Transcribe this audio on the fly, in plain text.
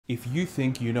If you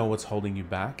think you know what's holding you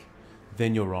back,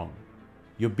 then you're wrong.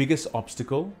 Your biggest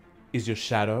obstacle is your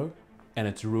shadow, and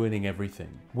it's ruining everything.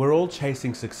 We're all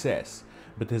chasing success,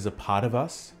 but there's a part of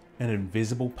us, an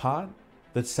invisible part,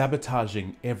 that's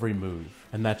sabotaging every move.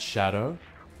 And that shadow,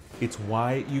 it's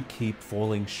why you keep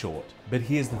falling short. But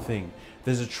here's the thing,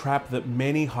 there's a trap that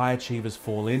many high achievers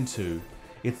fall into.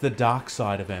 It's the dark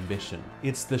side of ambition.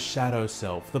 It's the shadow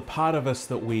self, the part of us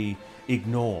that we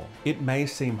ignore. It may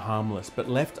seem harmless, but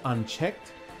left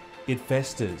unchecked, it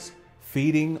festers,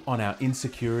 feeding on our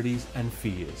insecurities and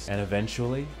fears. And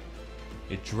eventually,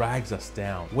 it drags us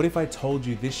down. What if I told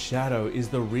you this shadow is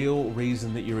the real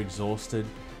reason that you're exhausted,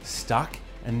 stuck,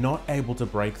 and not able to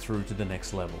break through to the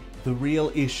next level? The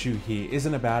real issue here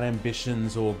isn't about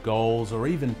ambitions or goals or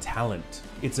even talent.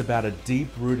 It's about a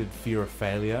deep-rooted fear of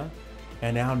failure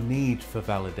and our need for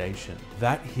validation.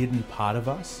 That hidden part of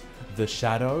us, the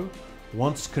shadow,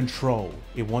 wants control.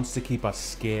 It wants to keep us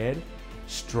scared,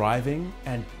 striving,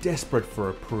 and desperate for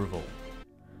approval.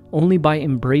 Only by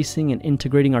embracing and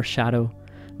integrating our shadow,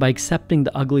 by accepting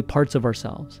the ugly parts of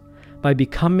ourselves, by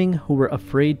becoming who we're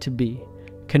afraid to be,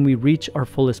 can we reach our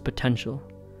fullest potential.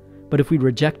 But if we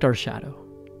reject our shadow,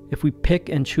 if we pick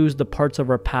and choose the parts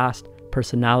of our past,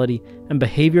 personality, and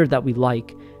behavior that we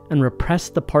like, and repress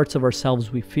the parts of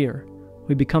ourselves we fear,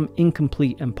 we become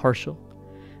incomplete and partial.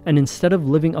 And instead of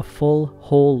living a full,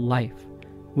 whole life,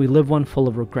 we live one full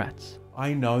of regrets.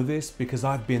 I know this because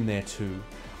I've been there too.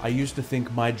 I used to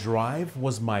think my drive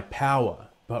was my power,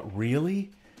 but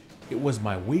really, it was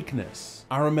my weakness.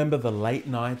 I remember the late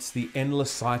nights, the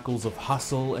endless cycles of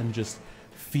hustle and just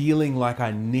feeling like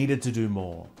I needed to do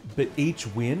more. But each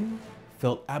win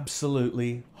felt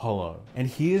absolutely hollow. And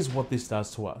here's what this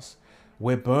does to us.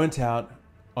 We're burnt out,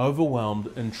 overwhelmed,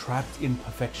 and trapped in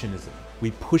perfectionism. We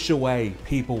push away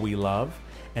people we love,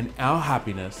 and our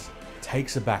happiness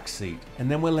takes a back seat.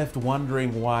 And then we're left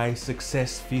wondering why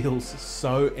success feels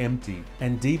so empty.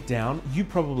 And deep down, you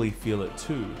probably feel it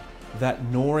too. That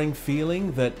gnawing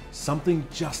feeling that something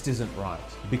just isn't right.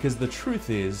 Because the truth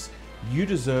is, you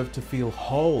deserve to feel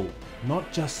whole,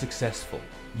 not just successful.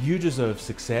 You deserve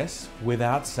success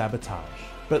without sabotage.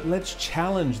 But let's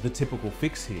challenge the typical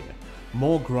fix here.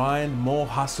 More grind, more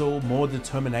hustle, more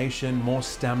determination, more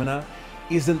stamina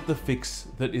isn't the fix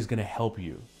that is going to help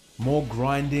you. More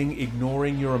grinding,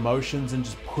 ignoring your emotions, and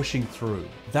just pushing through.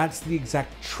 That's the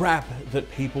exact trap that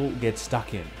people get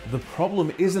stuck in. The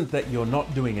problem isn't that you're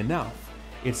not doing enough,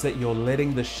 it's that you're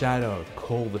letting the shadow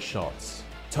call the shots.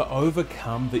 To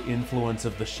overcome the influence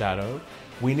of the shadow,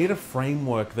 we need a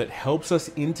framework that helps us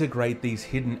integrate these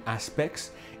hidden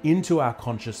aspects into our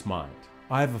conscious mind.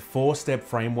 I have a 4-step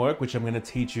framework, which I'm going to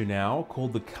teach you now,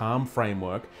 called the CALM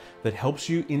framework, that helps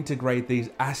you integrate these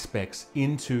aspects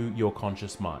into your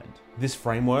conscious mind. This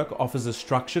framework offers a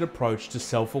structured approach to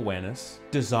self-awareness,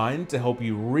 designed to help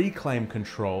you reclaim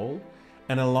control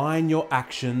and align your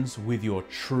actions with your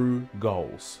true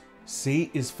goals. C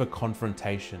is for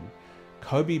confrontation.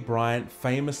 Kobe Bryant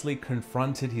famously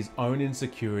confronted his own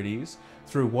insecurities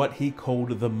through what he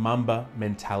called the Mamba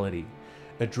mentality,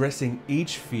 addressing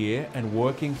each fear and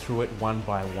working through it one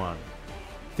by one.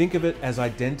 Think of it as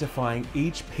identifying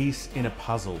each piece in a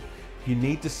puzzle. You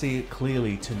need to see it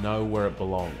clearly to know where it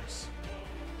belongs.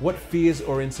 What fears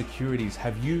or insecurities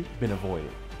have you been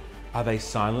avoiding? Are they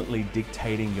silently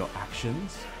dictating your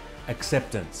actions?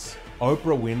 Acceptance.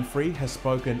 Oprah Winfrey has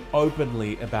spoken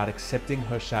openly about accepting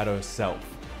her shadow self,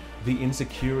 the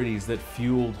insecurities that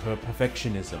fueled her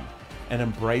perfectionism, and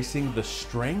embracing the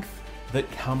strength that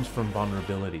comes from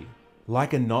vulnerability.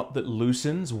 Like a knot that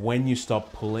loosens when you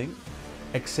stop pulling,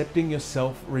 accepting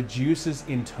yourself reduces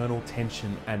internal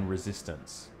tension and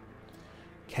resistance.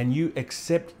 Can you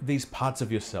accept these parts of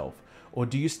yourself, or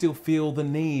do you still feel the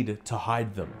need to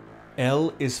hide them?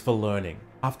 L is for learning.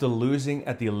 After losing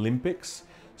at the Olympics,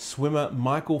 swimmer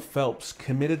Michael Phelps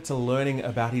committed to learning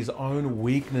about his own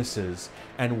weaknesses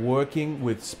and working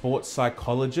with sports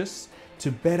psychologists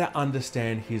to better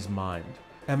understand his mind.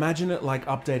 Imagine it like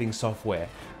updating software,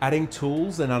 adding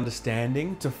tools and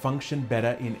understanding to function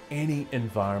better in any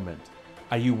environment.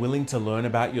 Are you willing to learn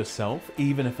about yourself,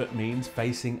 even if it means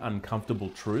facing uncomfortable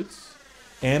truths?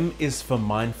 M is for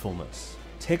mindfulness.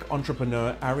 Tech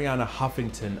entrepreneur Arianna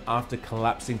Huffington, after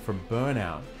collapsing from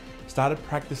burnout, started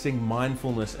practicing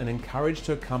mindfulness and encouraged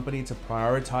her company to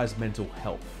prioritize mental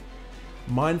health.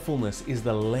 Mindfulness is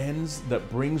the lens that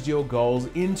brings your goals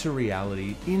into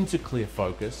reality, into clear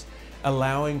focus,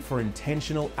 allowing for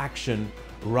intentional action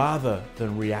rather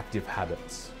than reactive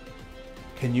habits.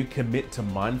 Can you commit to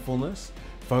mindfulness,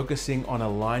 focusing on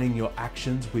aligning your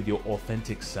actions with your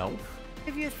authentic self?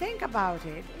 If you think about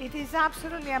it, it is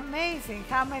absolutely amazing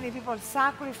how many people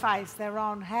sacrifice their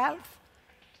own health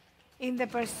in the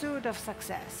pursuit of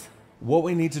success. What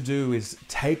we need to do is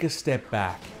take a step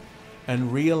back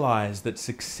and realize that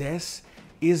success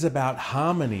is about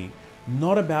harmony,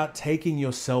 not about taking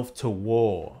yourself to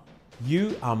war.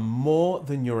 You are more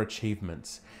than your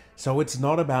achievements. So it's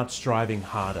not about striving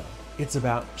harder. It's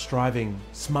about striving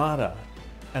smarter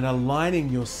and aligning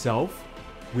yourself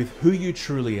with who you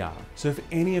truly are. So if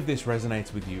any of this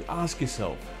resonates with you, ask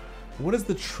yourself, what is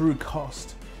the true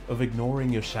cost of ignoring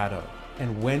your shadow?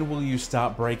 And when will you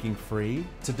start breaking free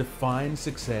to define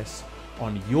success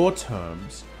on your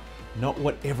terms, not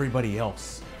what everybody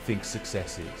else thinks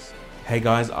success is? Hey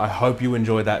guys, I hope you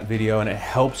enjoyed that video and it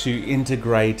helps you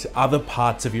integrate other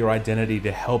parts of your identity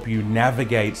to help you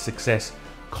navigate success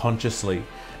consciously.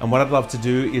 And what I'd love to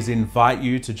do is invite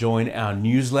you to join our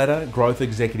newsletter, Growth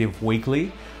Executive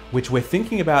Weekly, which we're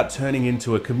thinking about turning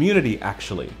into a community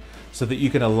actually, so that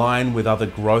you can align with other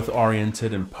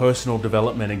growth-oriented and personal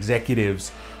development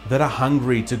executives that are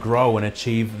hungry to grow and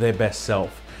achieve their best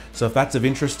self. So if that's of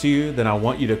interest to you, then I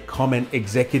want you to comment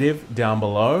executive down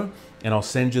below and I'll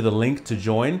send you the link to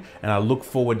join, and I look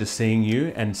forward to seeing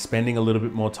you and spending a little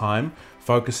bit more time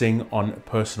focusing on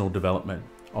personal development.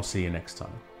 I'll see you next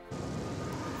time.